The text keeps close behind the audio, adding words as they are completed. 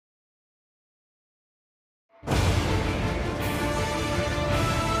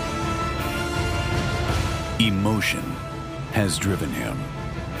Emotion has driven him.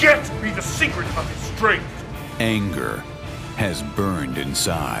 Get me the secret of his strength. Anger has burned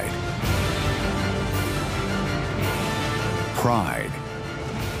inside. Pride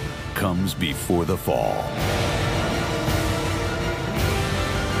comes before the fall.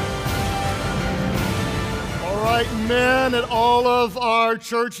 All right, men at all of our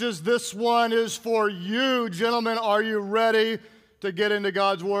churches, this one is for you. Gentlemen, are you ready to get into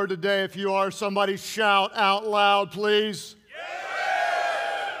God's Word today? If you are, somebody shout out loud, please. Yeah!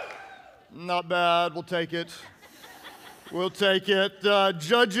 Not bad. We'll take it. We'll take it.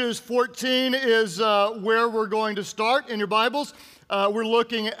 Judges 14 is where we're going to start in your Bibles. We're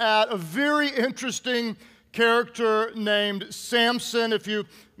looking at a very interesting character named Samson. If you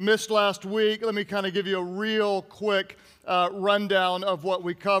missed last week, let me kind of give you a real quick rundown of what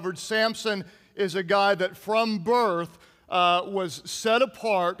we covered. Samson is a guy that from birth was set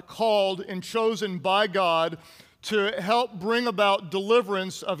apart, called, and chosen by God to help bring about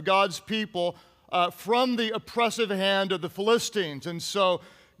deliverance of God's people from the oppressive hand of the Philistines. And so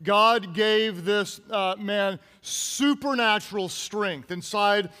God gave this man supernatural strength.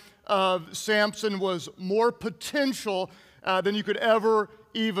 Inside of Samson was more potential than you could ever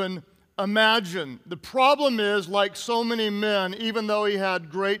even imagine. The problem is, like so many men, even though he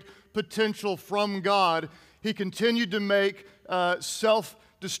had great potential from God, he continued to make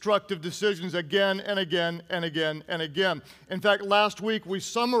self-destructive decisions again and again and again and again. In fact, last week we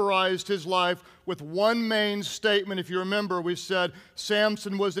summarized his life with one main statement. If you remember, we said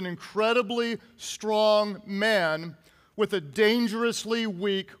Samson was an incredibly strong man with a dangerously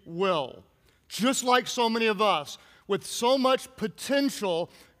weak will. Just like so many of us, with so much potential,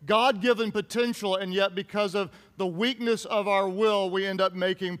 God-given potential, and yet because of the weakness of our will, we end up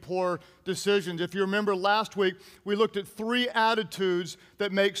making poor decisions. If you remember last week, we looked at 3 attitudes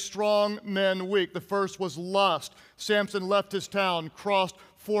that make strong men weak. The first was lust. Samson left his town, crossed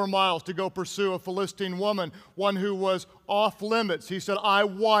 4 miles to go pursue a Philistine woman, one who was off limits. He said, I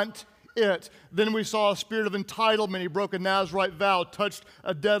want it. Then we saw a spirit of entitlement. He broke a Nazirite vow, touched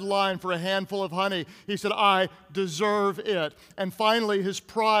a dead lion for a handful of honey. He said, I deserve it. And finally, his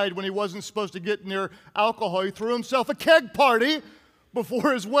pride, when he wasn't supposed to get near alcohol, he threw himself a keg party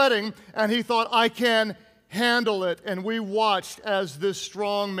before his wedding, and he thought, I can handle it. And we watched as this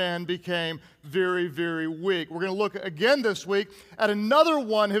strong man became very, very weak. We're going to look again this week at another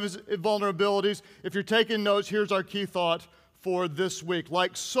one of his vulnerabilities. If you're taking notes, here's our key thought for this week.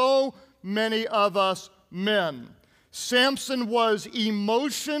 Like so many of us men, Samson was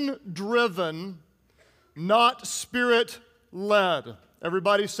emotion-driven, not spirit-led.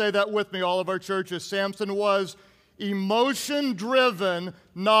 Everybody say that with me, all of our churches. Samson was emotion-driven,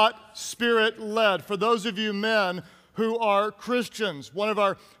 not spirit-led. For those of you men who are Christians, one of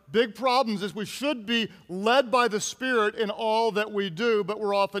our big problems is we should be led by the Spirit in all that we do, but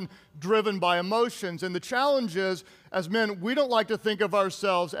we're often driven by emotions. And the challenge is, as men, we don't like to think of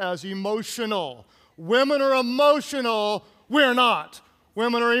ourselves as emotional. Women are emotional, we're not.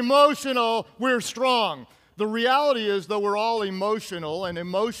 Women are emotional, we're strong. The reality is, though we're all emotional, and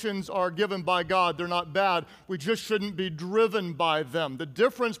emotions are given by God, they're not bad, we just shouldn't be driven by them. The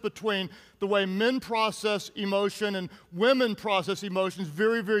difference between the way men process emotion and women process emotion is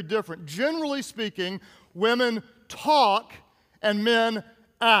very, very different. Generally speaking, women talk and men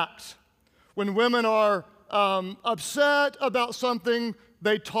act. When women are upset about something,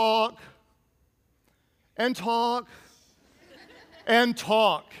 they talk and talk and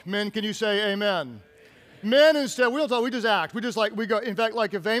talk. Men, can you say amen? Men, instead, we don't talk, we just act. We go. In fact,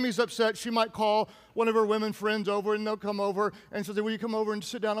 like if Amy's upset, she might call one of her women friends over, and they'll come over, and she'll say, will you come over and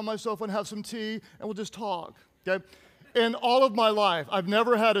sit down on my sofa and have some tea, and we'll just talk, okay? In all of my life, I've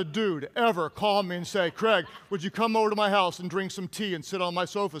never had a dude ever call me and say, Craig, would you come over to my house and drink some tea and sit on my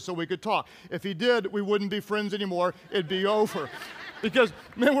sofa so we could talk? If he did, we wouldn't be friends anymore. It'd be over. Because,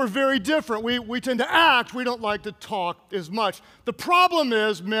 men, we're very different. We tend to act. We don't like to talk as much. The problem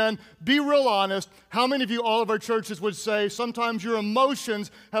is, men, be real honest. How many of you, all of our churches, would say sometimes your emotions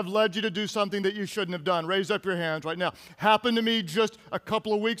have led you to do something that you shouldn't have done? Raise up your hands right now. Happened to me just a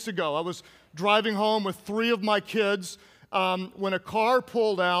couple of weeks ago. I was driving home with 3 of my kids when a car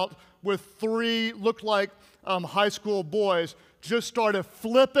pulled out with 3, looked like high school boys, just started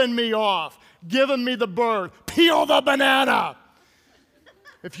flipping me off, giving me the bird, peel the banana.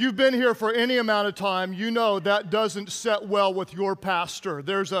 If you've been here for any amount of time, you know that doesn't set well with your pastor.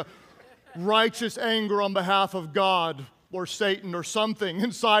 There's a righteous anger on behalf of God or Satan or something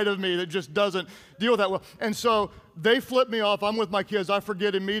inside of me that just doesn't deal with that well. And so they flip me off. I'm with my kids. I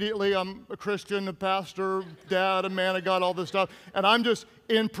forget immediately I'm a Christian, a pastor, dad, a man of God, all this stuff. And I'm just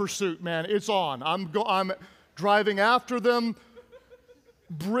in pursuit, man. It's on. I'm driving after them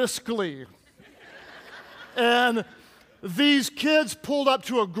briskly. And these kids pulled up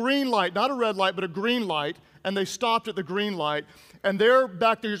to a green light, not a red light, but a green light, and they stopped at the green light, and they're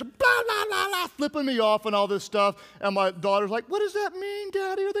back there just blah, blah, blah, blah, flipping me off and all this stuff, and my daughter's like, what does that mean,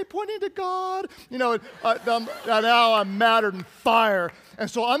 Daddy? Are they pointing to God? You know, now I'm madder than fire. And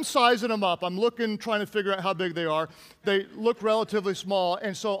so I'm sizing them up. I'm looking, trying to figure out how big they are. They look relatively small,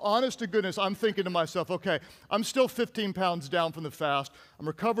 and so honest to goodness, I'm thinking to myself, okay, I'm still 15 pounds down from the fast. I'm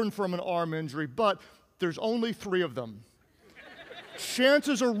recovering from an arm injury, but there's only 3 of them.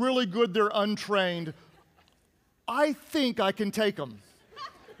 Chances are really good they're untrained. I think I can take them.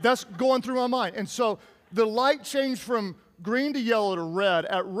 That's going through my mind. And so the light changed from green to yellow to red.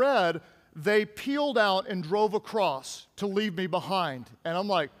 At red, they peeled out and drove across to leave me behind. And I'm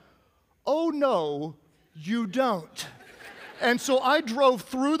like, oh no, you don't. And so I drove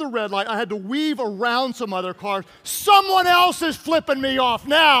through the red light. I had to weave around some other cars. Someone else is flipping me off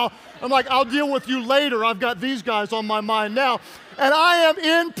now. I'm like, I'll deal with you later. I've got these guys on my mind now. And I am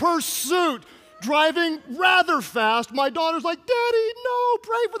in pursuit, driving rather fast. My daughter's like, Daddy, no,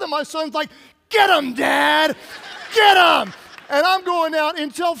 pray for them. My son's like, get them, Dad, get them. And I'm going out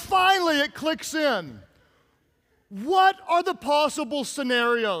until finally it clicks in. What are the possible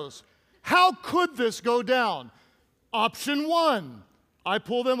scenarios? How could this go down? Option 1, I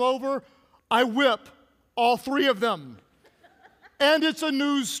pull them over, I whip all 3 of them, and it's a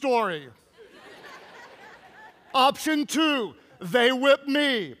news story. Option 2, they whip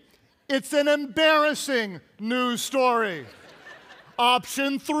me. It's an embarrassing news story.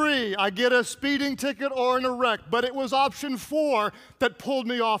 Option 3, I get a speeding ticket or an wreck, but it was option 4 that pulled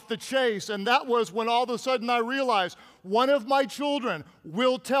me off the chase, and that was when all of a sudden I realized one of my children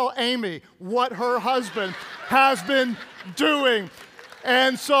will tell Amy what her husband has been doing.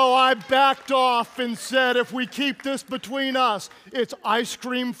 And so I backed off and said, if we keep this between us, it's ice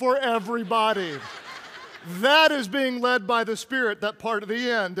cream for everybody. That is being led by the Spirit, that part of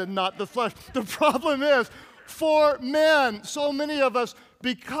the end, and not the flesh. The problem is, for men, so many of us,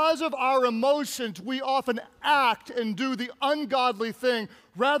 because of our emotions, we often act and do the ungodly thing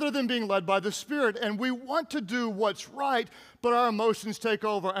rather than being led by the Spirit. And we want to do what's right, but our emotions take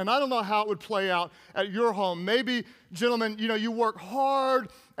over. And I don't know how it would play out at your home. Maybe, gentlemen, you work hard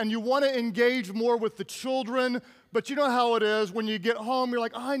and you want to engage more with the children, but you know how it is. When you get home, you're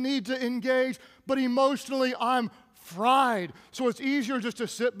like, I need to engage, but emotionally, I'm fried. So it's easier just to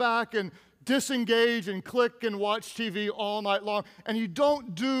sit back and disengage and click and watch TV all night long, and you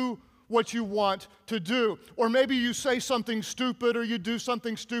don't do what you want to do. Or maybe you say something stupid or you do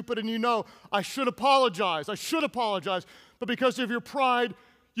something stupid and you know, I should apologize, but because of your pride,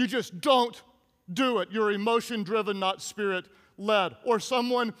 you just don't do it. You're emotion-driven, not Spirit-led. Or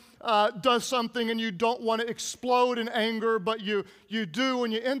someone does something and you don't want to explode in anger, but you do,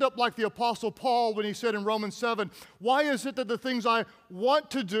 and you end up like the Apostle Paul when he said in Romans 7, why is it that the things I want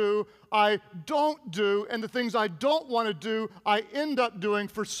to do, I don't do, and the things I don't want to do, I end up doing?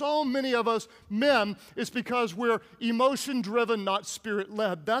 For so many of us men, it's because we're emotion-driven, not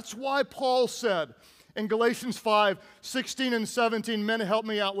Spirit-led. That's why Paul said in Galatians 5:16 and 17, men, help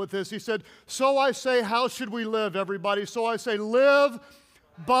me out with this. He said, so I say, how should we live, everybody? So I say, live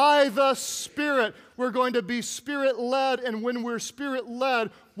by the Spirit. We're going to be Spirit-led, and when we're Spirit-led,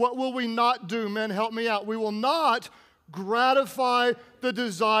 what will we not do? Men, help me out. We will not gratify the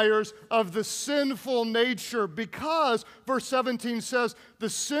desires of the sinful nature, because verse 17 says the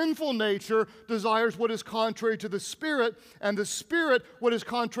sinful nature desires what is contrary to the Spirit, and the Spirit what is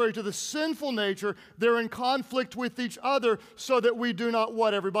contrary to the sinful nature. They're in conflict with each other, so that we do not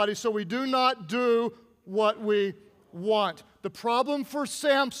what, everybody? So we do not do what we want. The problem for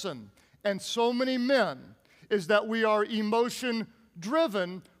Samson and so many men is that we are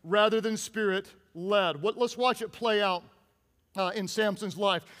emotion-driven rather than Spirit-led. Let's watch it play out in Samson's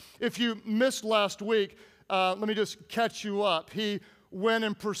life. If you missed last week, let me just catch you up. He went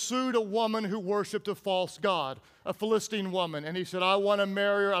and pursued a woman who worshiped a false god, a Philistine woman. And he said, I want to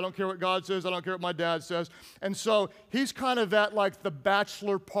marry her. I don't care what God says. I don't care what my dad says. And so he's kind of at like the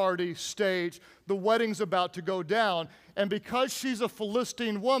bachelor party stage. The wedding's about to go down. And because she's a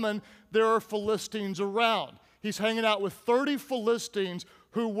Philistine woman, there are Philistines around. He's hanging out with 30 Philistines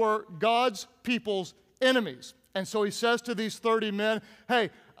who were God's people's enemies. And so he says to these 30 men,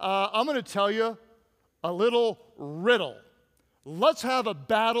 hey, I'm going to tell you a little riddle. Let's have a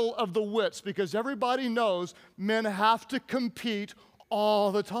battle of the wits, because everybody knows men have to compete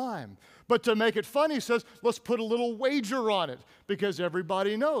all the time. But to make it fun, he says, let's put a little wager on it, because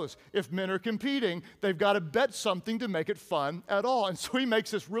everybody knows if men are competing, they've got to bet something to make it fun at all. And so he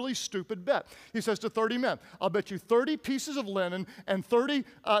makes this really stupid bet. He says to 30 men, I'll bet you 30 pieces of linen and 30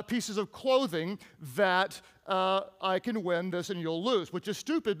 pieces of clothing that I can win this and you'll lose, which is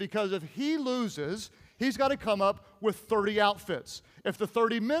stupid, because if he loses, he's got to come up with 30 outfits. If the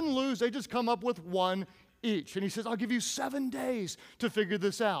 30 men lose, they just come up with one each. And he says, I'll give you 7 days to figure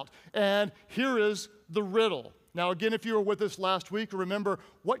this out. And here is the riddle. Now, again, if you were with us last week, remember,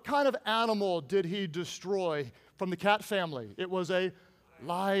 what kind of animal did he destroy from the cat family? It was a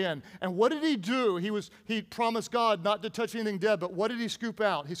lion. And what did he do? He promised God not to touch anything dead, but what did he scoop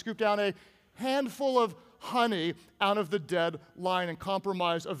out? He scooped out a handful of honey out of the dead lion and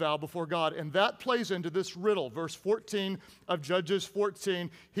compromised a vow before God. And that plays into this riddle. Verse 14 of Judges 14,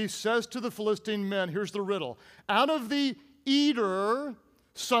 he says to the Philistine men, here's the riddle, out of the eater,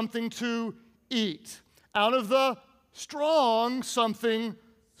 something to eat. Out of the strong, something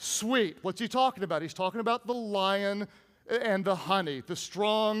sweet. What's he talking about? He's talking about the lion and the honey, the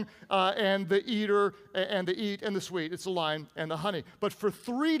strong and the eater and the eat and the sweet. It's the lion and the honey. But for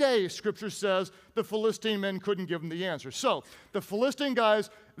 3 days, Scripture says, the Philistine men couldn't give them the answer. So the Philistine guys,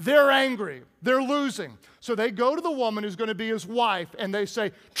 they're angry. They're losing. So they go to the woman who's going to be his wife, and they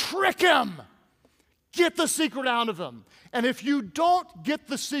say, trick him. Get the secret out of him. And if you don't get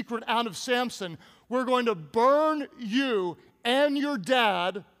the secret out of Samson, we're going to burn you and your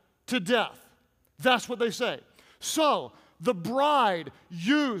dad to death. That's what they say. So the bride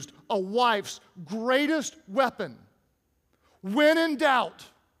used a wife's greatest weapon. When in doubt,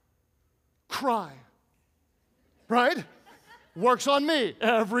 cry. Right? Works on me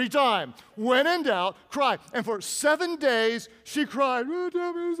every time. When in doubt, cry. And for 7 days, she cried, you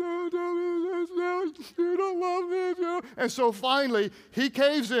don't love me. And so finally, he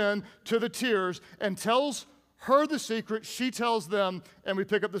caves in to the tears and tells her the secret. She tells them, and we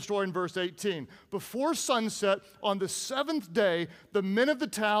pick up the story in verse 18. Before sunset, on the 7th day, the men of the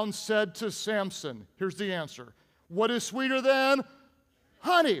town said to Samson, here's the answer, what is sweeter than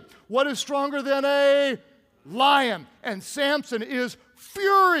honey? What is stronger than a lion? And Samson is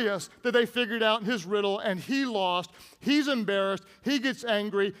furious that they figured out his riddle and he lost. He's embarrassed. He gets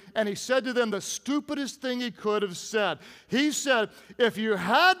angry, and he said to them the stupidest thing he could have said. He said, if you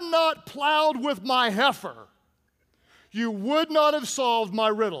had not plowed with my heifer, you would not have solved my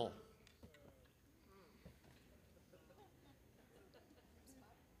riddle.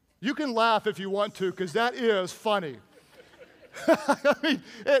 You can laugh if you want to, because that is funny. I mean,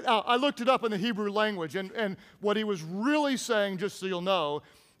 I looked it up in the Hebrew language, and what he was really saying, just so you'll know,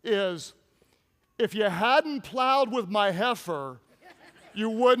 is if you hadn't plowed with my heifer, you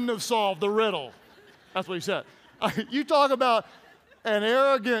wouldn't have solved the riddle. That's what he said. You talk about an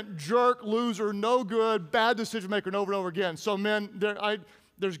arrogant jerk, loser, no good, bad decision maker over and over again. So men,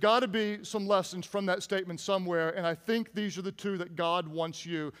 there's got to be some lessons from that statement somewhere, and I think these are the two that God wants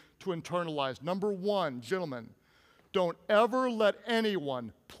you to internalize. Number one, gentlemen, don't ever let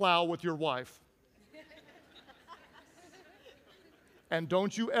anyone plow with your wife. And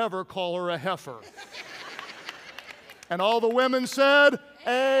don't you ever call her a heifer. And all the women said,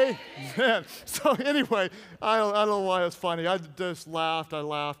 amen. So anyway, I don't know why it's funny. I just laughed, and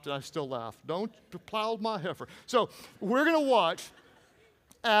I still laugh. Don't plow my heifer. So we're going to watch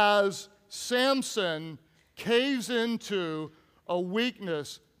as Samson caves into a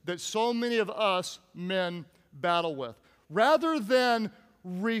weakness that so many of us men battle with. Rather than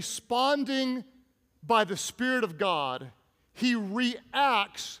responding by the Spirit of God, he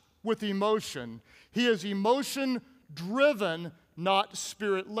reacts with emotion. He is emotion-driven, not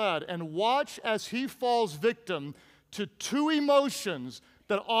Spirit-led. And watch as he falls victim to two emotions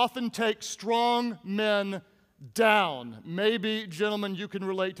that often take strong men down. Maybe, gentlemen, you can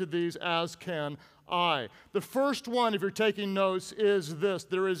relate to these, as can I. The first one, if you're taking notes, is this.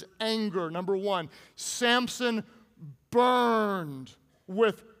 There is anger. Number one, Samson burned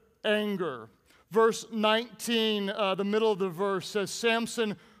with anger. Verse 19, the middle of the verse says,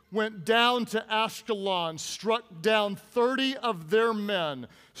 Samson went down to Ashkelon, struck down 30 of their men,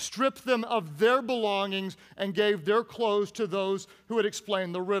 stripped them of their belongings, and gave their clothes to those who had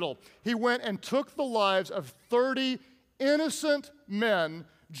explained the riddle. He went and took the lives of 30 innocent men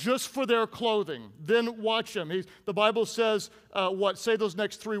just for their clothing. Then watch him. The Bible says, say those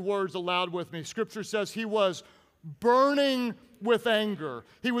next three words aloud with me. Scripture says he was burning with anger.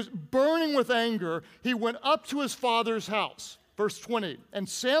 He was burning with anger. He went up to his father's house. Verse 20, and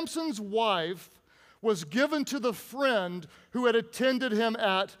Samson's wife was given to the friend who had attended him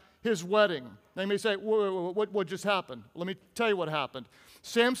at his wedding. Now you may say, what just happened? Let me tell you what happened.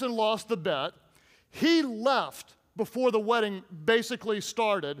 Samson lost the bet. He left before the wedding basically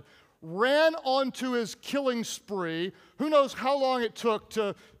started, ran onto his killing spree. Who knows how long it took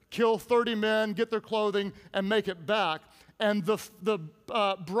to kill 30 men, get their clothing, and make it back. And the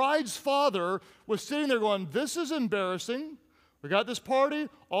bride's father was sitting there going, this is embarrassing. We got this party,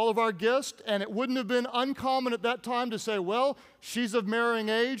 all of our guests, and it wouldn't have been uncommon at that time to say, well, she's of marrying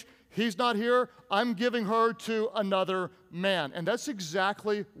age. He's not here. I'm giving her to another man. And that's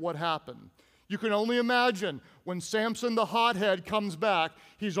exactly what happened. You can only imagine when Samson the hothead comes back,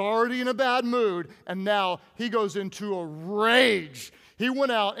 he's already in a bad mood, and now he goes into a rage. He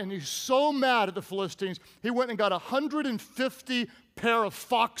went out, and he's so mad at the Philistines, he went and got 150 pair of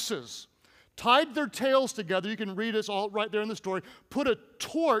foxes, tied their tails together. You can read this all right there in the story. Put a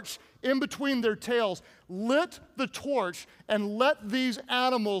torch in between their tails, lit the torch, and let these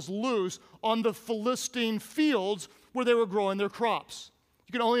animals loose on the Philistine fields where they were growing their crops.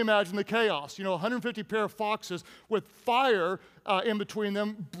 You can only imagine the chaos. 150 pair of foxes with fire in between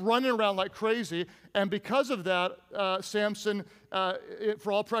them, running around like crazy. And because of that, Samson,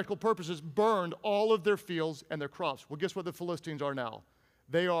 for all practical purposes, burned all of their fields and their crops. Well, guess what the Philistines are now?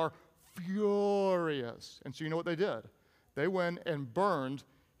 They are furious. And so you know what they did? They went and burned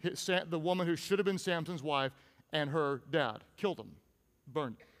the woman who should have been Samson's wife and her dad. Killed them.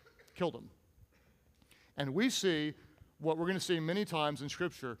 Burned. Killed them. And we see what we're going to see many times in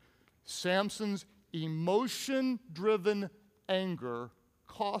Scripture. Samson's emotion-driven anger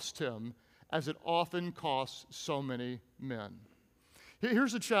cost him, as it often costs so many men.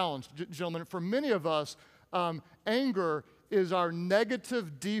 Here's the challenge, gentlemen. For many of us, anger is our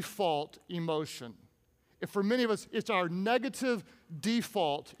negative default emotion. For many of us, it's our negative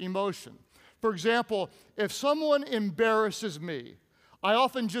default emotion. For example, if someone embarrasses me, I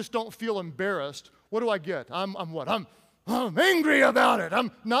often just don't feel embarrassed. What do I get? I'm what? I'm angry about it.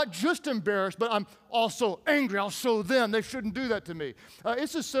 I'm not just embarrassed, but I'm also angry. I'll show them. They shouldn't do that to me.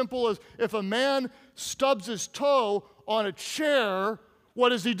 It's as simple as if a man stubs his toe on a chair, what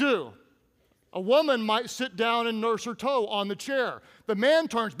does he do? A woman might sit down and nurse her toe on the chair. The man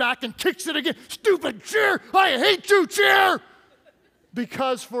turns back and kicks it again. Stupid chair! I hate you, chair!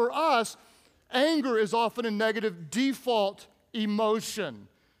 Because for us, anger is often a negative default emotion.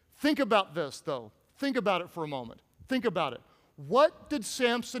 Think about this, though. Think about it for a moment. Think about it. What did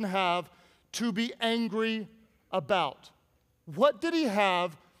Samson have to be angry about? What did he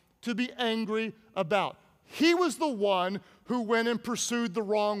have to be angry about? He was the one who went and pursued the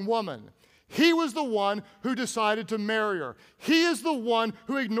wrong woman. He was the one who decided to marry her. He is the one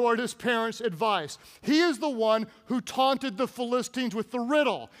who ignored his parents' advice. He is the one who taunted the Philistines with the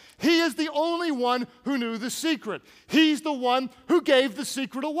riddle. He is the only one who knew the secret. He's the one who gave the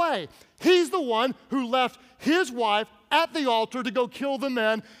secret away. He's the one who left his wife at the altar to go kill the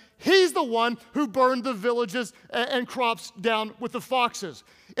men. He's the one who burned the villages and crops down with the foxes.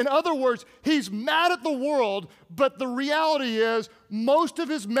 In other words, he's mad at the world, but the reality is most of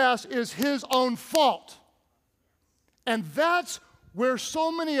his mess is his own fault. And that's where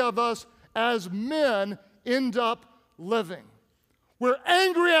so many of us as men end up living. We're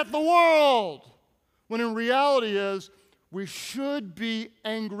angry at the world, when in reality is we should be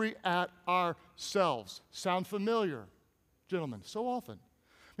angry at ourselves. Sound familiar, gentlemen? So often.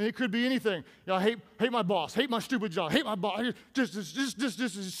 I mean, it could be anything. I hate my boss, hate my stupid job, hate my boss, just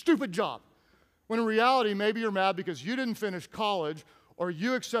is a stupid job. When in reality, maybe you're mad because you didn't finish college or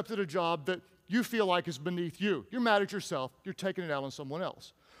you accepted a job that you feel like is beneath you. You're mad at yourself. You're taking it out on someone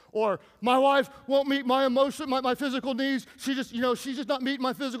else. Or my wife won't meet my my physical needs. She's just not meeting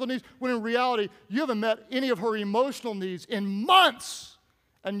my physical needs. When in reality, you haven't met any of her emotional needs in months,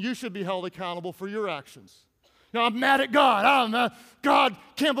 and you should be held accountable for your actions. I'm mad at God. God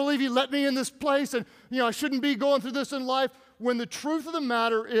can't believe He let me in this place, and I shouldn't be going through this in life. When the truth of the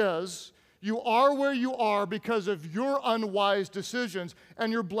matter is, you are where you are because of your unwise decisions,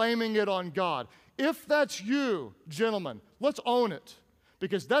 and you're blaming it on God. If that's you, gentlemen, let's own it,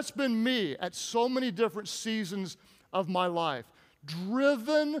 because that's been me at so many different seasons of my life,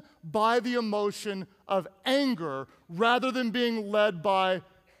 driven by the emotion of anger rather than being led by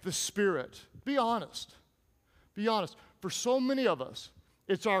the Spirit. Be honest. Be honest. For so many of us,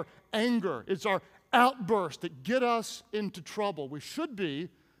 it's our anger, it's our outbursts that get us into trouble. We should be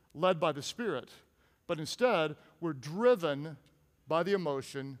led by the Spirit, but instead, we're driven by the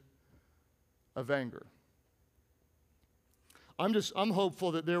emotion of anger. I'm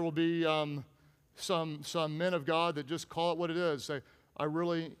hopeful that there will be some men of God that just call it what it is. Say, I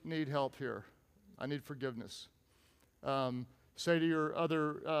really need help here. I need forgiveness. Say to your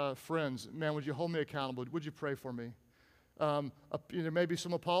other friends, man, would you hold me accountable? Would you pray for me? There may be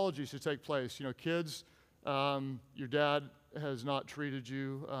some apologies to take place. You know, kids, your dad has not treated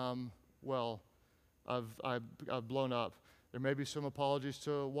you well. I've blown up. There may be some apologies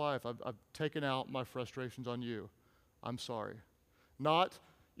to a wife. I've taken out my frustrations on you. I'm sorry. Not,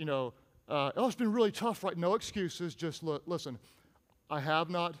 it's been really tough, right? No excuses. Just listen, I have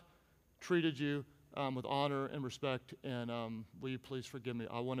not treated you with honor and respect, and will you please forgive me?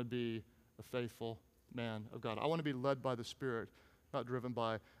 I want to be a faithful man of God. I want to be led by the Spirit, not driven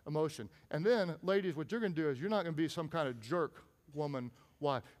by emotion. And then, ladies, what you're going to do is you're not going to be some kind of jerk woman,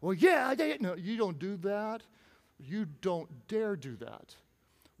 wife. Well, yeah. No, you don't do that. You don't dare do that.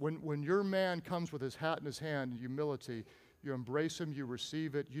 When your man comes with his hat in his hand in humility, you embrace him, you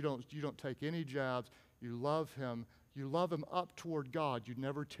receive it, you don't take any jabs, you love him up toward God. You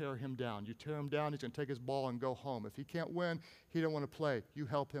never tear him down. You tear him down, he's going to take his ball and go home. If he can't win, he don't want to play. You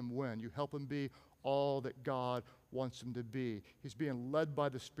help him win. You help him be all that God wants him to be. He's being led by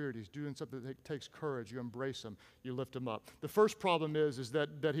the Spirit. He's doing something that takes courage. You embrace him. You lift him up. The first problem is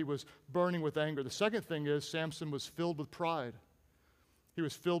that he was burning with anger. The second thing is Samson was filled with pride. He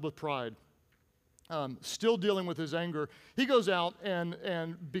was filled with pride. Still dealing with his anger. He goes out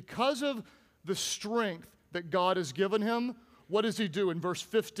and because of the strength that God has given him, what does he do? In verse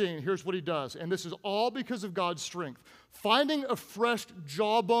 15, here's what he does. And this is all because of God's strength. Finding a fresh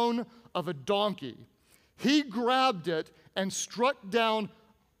jawbone of a donkey, he grabbed it and struck down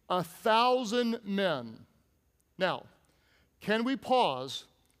 1,000 men. Now, can we pause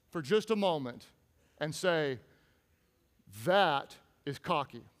for just a moment and say, that is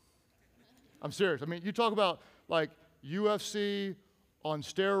cocky? I'm serious. I mean, you talk about like UFC on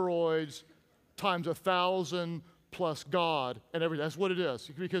steroids times 1,000 plus God and everything. That's what it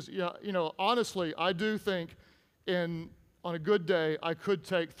is. Because, honestly, I do think on a good day, I could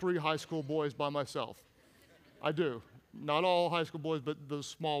take 3 high school boys by myself. I do. Not all high school boys, but the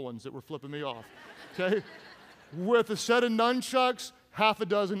small ones that were flipping me off. Okay? With a set of nunchucks, half a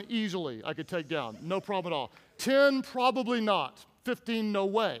dozen easily I could take down. No problem at all. 10, probably not. 15, no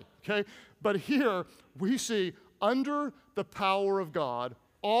way. Okay? But here we see under the power of God,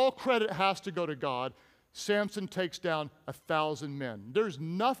 all credit has to go to God. Samson takes down 1,000 men. There's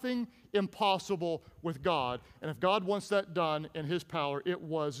nothing impossible with God. And if God wants that done in his power, it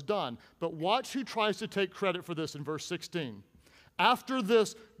was done. But watch who tries to take credit for this in verse 16. After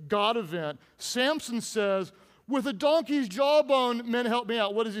this God event, Samson says, with a donkey's jawbone, men help me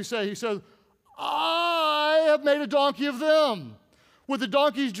out. What does he say? He says, I have made a donkey of them. With a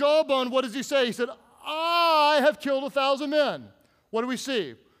donkey's jawbone, what does he say? He said, I have killed 1,000 men. What do we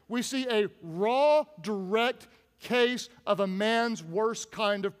see? We see a raw, direct case of a man's worst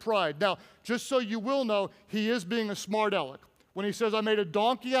kind of pride. Now, just so you will know, he is being a smart aleck. When he says, I made a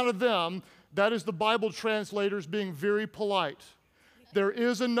donkey out of them, that is the Bible translators being very polite. There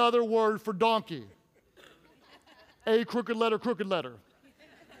is another word for donkey. A crooked letter.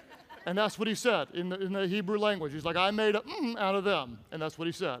 And that's what he said in the Hebrew language. He's like, I made a out of them. And that's what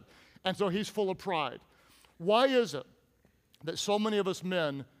he said. And so he's full of pride. Why is it that so many of us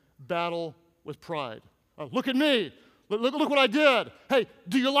men battle with pride? Look at me. Look what I did. Hey,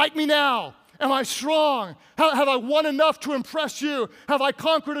 do you like me now? Am I strong? Have I won enough to impress you? Have I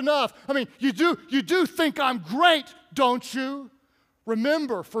conquered enough? I mean, you do think I'm great, don't you?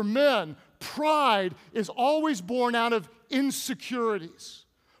 Remember, for men, pride is always born out of insecurities.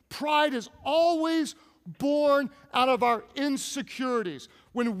 Pride is always born out of our insecurities.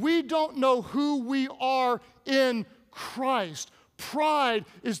 When we don't know who we are in Christ, pride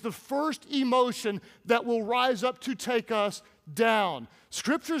is the first emotion that will rise up to take us down.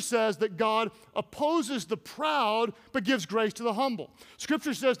 Scripture says that God opposes the proud but gives grace to the humble.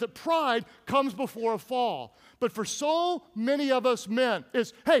 Scripture says that pride comes before a fall. But for so many of us men,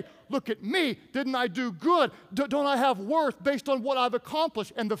 it's, hey, look at me. Didn't I do good? Don't I have worth based on what I've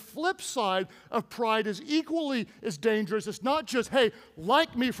accomplished? And the flip side of pride is equally as dangerous. It's not just, hey,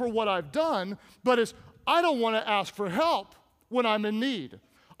 like me for what I've done, but it's, I don't want to ask for help when I'm in need.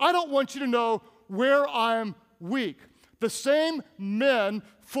 I don't want you to know where I'm weak. The same men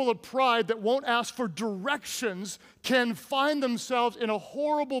full of pride that won't ask for directions can find themselves in a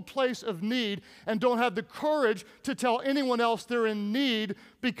horrible place of need and don't have the courage to tell anyone else they're in need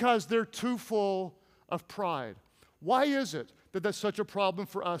because they're too full of pride. Why is it that that's such a problem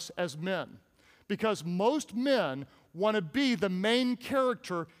for us as men? Because most men want to be the main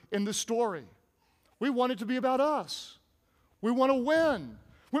character in the story. We want it to be about us. We want to win.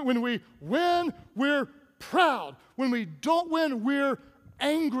 When we win, we're proud. When we don't win, we're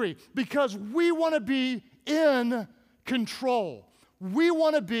angry because we want to be in control. We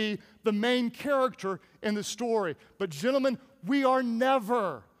want to be the main character in the story. But gentlemen, we are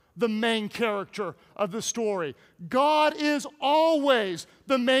never the main character of the story. God is always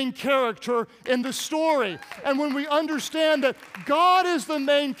the main character in the story. And when we understand that God is the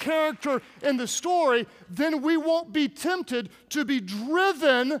main character in the story, then we won't be tempted to be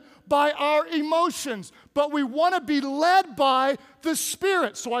driven by our emotions, but we want to be led by the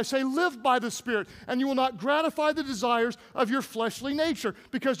Spirit. So I say, live by the Spirit, and you will not gratify the desires of your fleshly nature,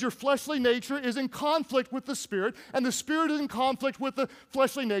 because your fleshly nature is in conflict with the Spirit, and the Spirit is in conflict with the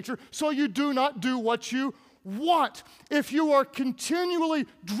fleshly nature, so you do not do what you want. If you are continually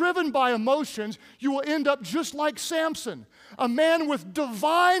driven by emotions, you will end up just like Samson, a man with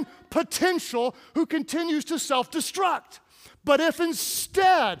divine potential who continues to self-destruct. But if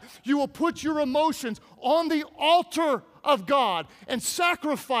instead you will put your emotions on the altar of God and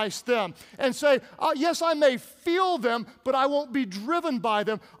sacrifice them and say, yes, I may feel them, but I won't be driven by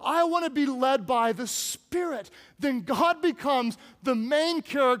them. I want to be led by the Spirit. Then God becomes the main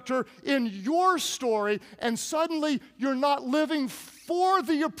character in your story, and suddenly you're not living for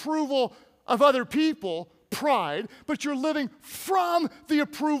the approval of other people, pride, but you're living from the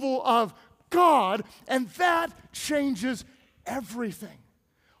approval of God, and that changes everything.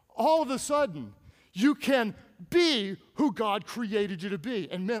 All of a sudden, you can be who God created you to be.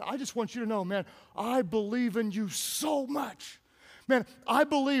 And man, I just want you to know, man, I believe in you so much. Man, I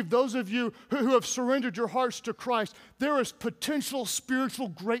believe those of you who have surrendered your hearts to Christ, there is potential spiritual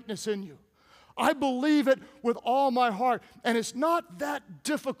greatness in you. I believe it with all my heart. And it's not that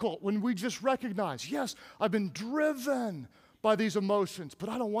difficult when we just recognize, yes, I've been driven by these emotions, but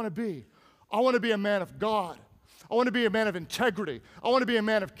I don't want to be. I want to be a man of God. I want to be a man of integrity. I want to be a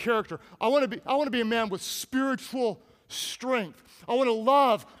man of character. I want to be a man with spiritual strength. I want to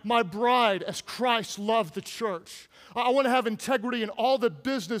love my bride as Christ loved the church. I want to have integrity in all the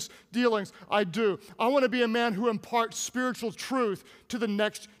business dealings I do. I want to be a man who imparts spiritual truth to the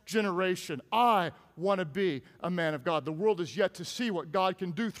next generation. I want to be a man of God. The world is yet to see what God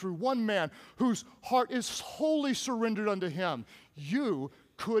can do through one man whose heart is wholly surrendered unto Him. You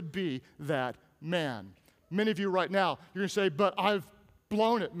could be that man. Many of you right now, you're going to say, but I've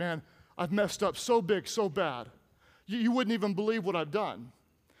blown it, man. I've messed up so big, so bad. You wouldn't even believe what I've done.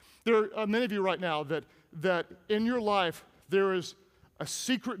 There are many of you right now that in your life, there is a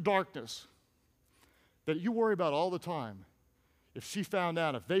secret darkness that you worry about all the time. If she found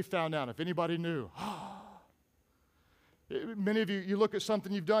out, if they found out, if anybody knew. Many of you look at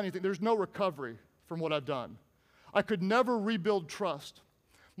something you've done, you think, there's no recovery from what I've done. I could never rebuild trust.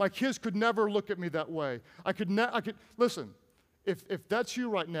 My kids could never look at me that way. Listen, if that's you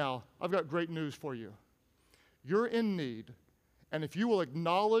right now, I've got great news for you. You're in need, and if you will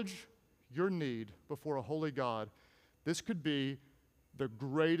acknowledge your need before a holy God, this could be the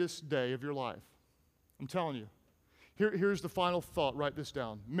greatest day of your life. I'm telling you. Here's the final thought. Write this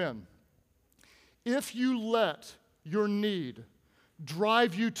down. Men, if you let your need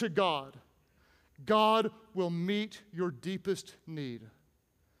drive you to God, God will meet your deepest need.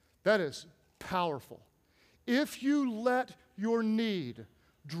 That is powerful. If you let your need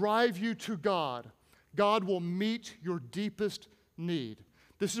drive you to God, God will meet your deepest need.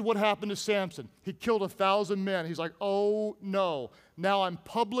 This is what happened to Samson. He killed 1,000 men. He's like, oh no, now I'm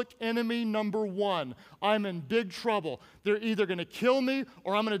public enemy number one. I'm in big trouble. They're either going to kill me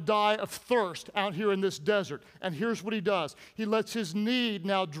or I'm going to die of thirst out here in this desert. And here's what he does. He lets his need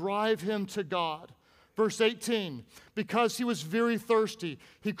now drive him to God. Verse 18, because he was very thirsty,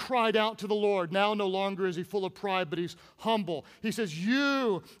 he cried out to the Lord. Now no longer is he full of pride, but he's humble. He says,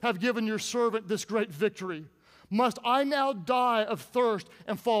 you have given your servant this great victory. Must I now die of thirst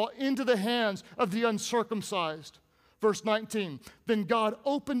and fall into the hands of the uncircumcised? Verse 19, then God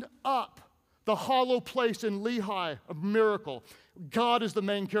opened up the hollow place in Lehi, a miracle. God is the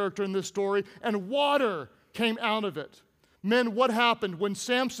main character in this story, and water came out of it. Men, what happened when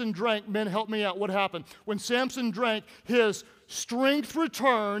Samson drank? Men, help me out. What happened? When Samson drank, his strength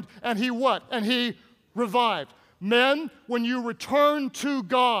returned, and he what? And he revived. Men, when you return to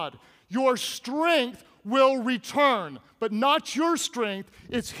God, your strength will return, but not your strength.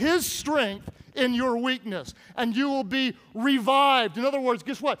 It's His strength in your weakness, and you will be revived. In other words,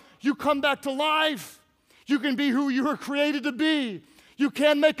 guess what? You come back to life. You can be who you were created to be. You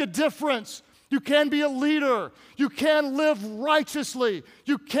can make a difference. You can be a leader. You can live righteously.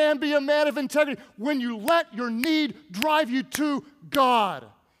 You can be a man of integrity. When you let your need drive you to God,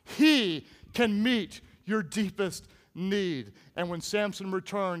 He can meet your deepest need. And when Samson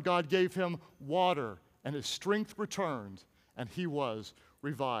returned, God gave him water, and his strength returned, and he was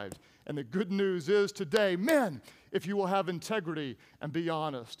revived. And the good news is today, men, if you will have integrity and be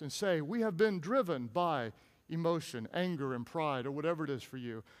honest and say, we have been driven by emotion, anger, and pride, or whatever it is for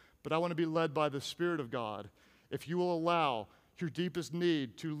you, but I want to be led by the Spirit of God. If you will allow your deepest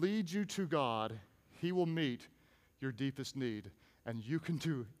need to lead you to God, He will meet your deepest need. And you can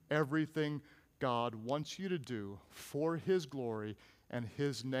do everything God wants you to do for His glory and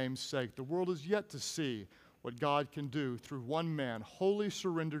His name's sake. The world is yet to see what God can do through one man wholly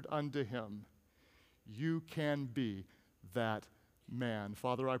surrendered unto Him. You can be that man.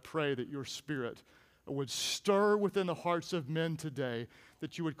 Father, I pray that your Spirit would stir within the hearts of men today,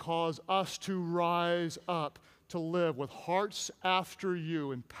 that you would cause us to rise up to live with hearts after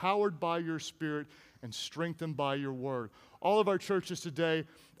you, empowered by your Spirit and strengthened by your word. All of our churches today,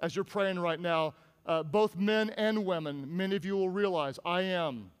 as you're praying right now, both men and women, many of you will realize I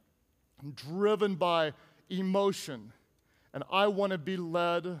am driven by emotion, and I want to be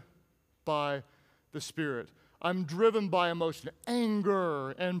led by the Spirit. I'm driven by emotion,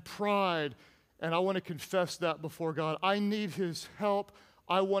 anger and pride, and I want to confess that before God. I need His help.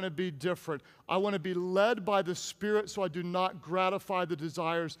 I want to be different. I want to be led by the Spirit so I do not gratify the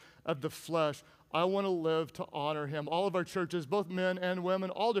desires of the flesh. I want to live to honor Him. All of our churches, both men and women,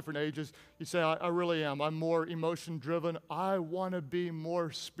 all different ages, you say, I really am. I'm more emotion-driven. I want to be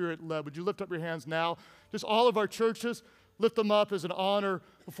more Spirit-led. Would you lift up your hands now? Just all of our churches, lift them up as an honor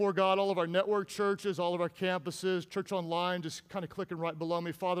before God. All of our network churches, all of our campuses, church online, just kind of clicking right below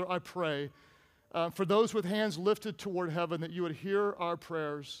me. Father, I pray for those with hands lifted toward heaven that you would hear our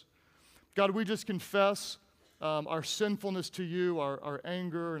prayers. God, we just confess our sinfulness to you, our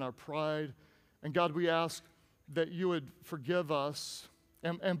anger and our pride. And God, we ask that you would forgive us.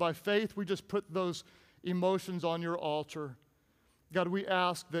 And by faith, we just put those emotions on your altar. God, we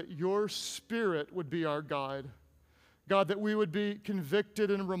ask that your Spirit would be our guide. God, that we would be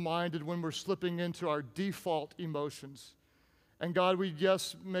convicted and reminded when we're slipping into our default emotions. And God, we,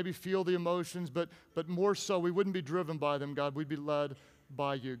 yes, maybe feel the emotions, but more so, we wouldn't be driven by them, God. We'd be led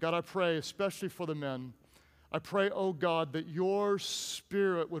by you. God, I pray, especially for the men, I pray, oh God, that your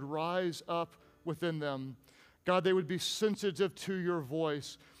Spirit would rise up within them. God, they would be sensitive to your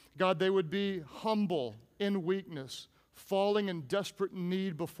voice. God, they would be humble in weakness, falling in desperate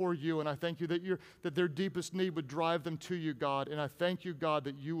need before you. And I thank you that their deepest need would drive them to you, God. And I thank you, God,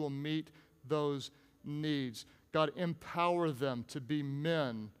 that you will meet those needs. God, empower them to be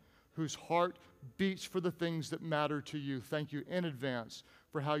men whose heart beats for the things that matter to you. Thank you in advance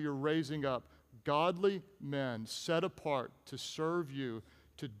for how you're raising up godly men set apart to serve you,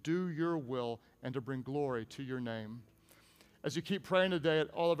 to do your will, and to bring glory to your name. As you keep praying today at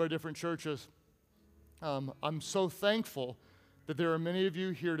all of our different churches, I'm so thankful that there are many of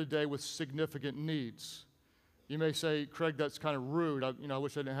you here today with significant needs. You may say, Craig, that's kind of rude. I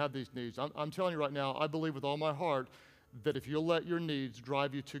wish I didn't have these needs. I'm telling you right now, I believe with all my heart that if you'll let your needs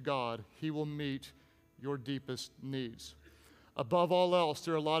drive you to God, He will meet your deepest needs. Above all else,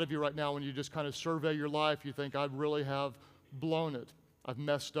 there are a lot of you right now, when you just kind of survey your life, you think, I really have blown it. I've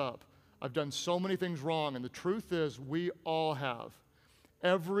messed up. I've done so many things wrong. And the truth is, we all have.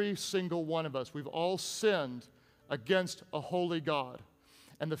 Every single one of us. We've all sinned against a holy God.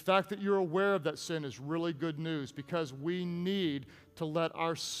 And the fact that you're aware of that sin is really good news, because we need to let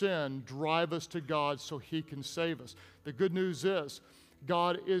our sin drive us to God so He can save us. The good news is,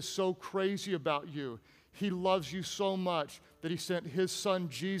 God is so crazy about you. He loves you so much that He sent His Son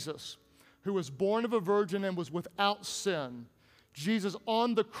Jesus, who was born of a virgin and was without sin. Jesus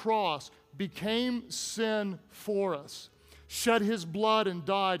on the cross became sin for us, shed His blood and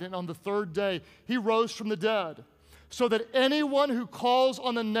died, and on the third day He rose from the dead, so that anyone who calls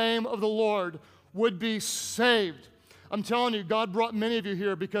on the name of the Lord would be saved. I'm telling you, God brought many of you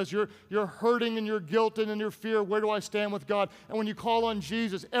here because you're hurting and you're guilted and you're fear. Where do I stand with God? And when you call on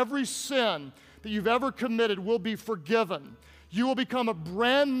Jesus, every sin that you've ever committed will be forgiven. You will become a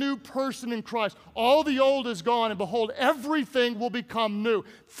brand new person in Christ. All the old is gone, and behold, everything will become new.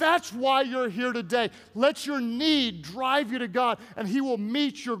 That's why you're here today. Let your need drive you to God, and He will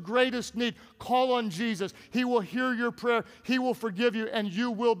meet your greatest need. Call on Jesus. He will hear your prayer. He will forgive you, and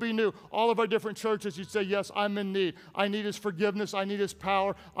you will be new. All of our different churches, you'd say, yes, I'm in need. I need His forgiveness. I need His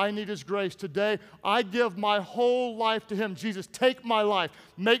power. I need His grace. Today, I give my whole life to Him. Jesus, take my life.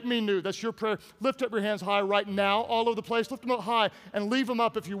 Make me new. That's your prayer. Lift up your hands high right now, all over the place. Lift them up high and leave them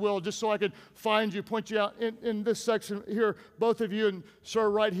up if you will, just so I could find you, point you out in this section here, both of you, and sir,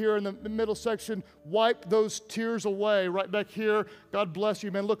 right here in the middle section, wipe those tears away right back here. God bless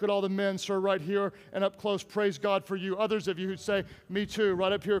you, man. Look at all the men, sir, right here and up close. Praise God for you. Others of you who'd say, me too,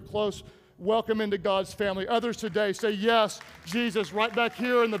 right up here close welcome into God's family. Others today say, yes, Jesus, right back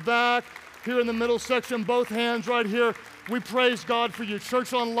here in the back, here in the middle section, both hands right here. We praise God for you.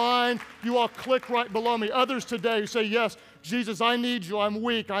 Church online, you all click right below me. Others today who say, yes, Jesus, I need you. I'm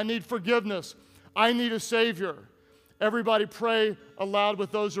weak. I need forgiveness. I need a Savior. Everybody pray aloud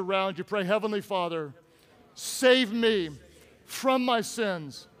with those around you. Pray, Heavenly Father, save me from my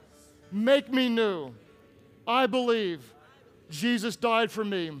sins. Make me new. I believe Jesus died for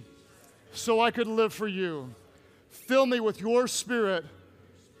me so I could live for you. Fill me with your Spirit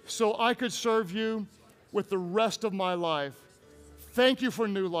so I could serve you with the rest of my life. Thank you for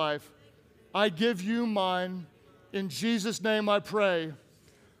new life. I give you mine. In Jesus' name I pray.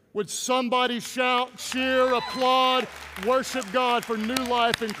 Would somebody shout, cheer, applaud, worship God for new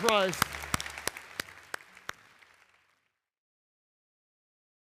life in Christ?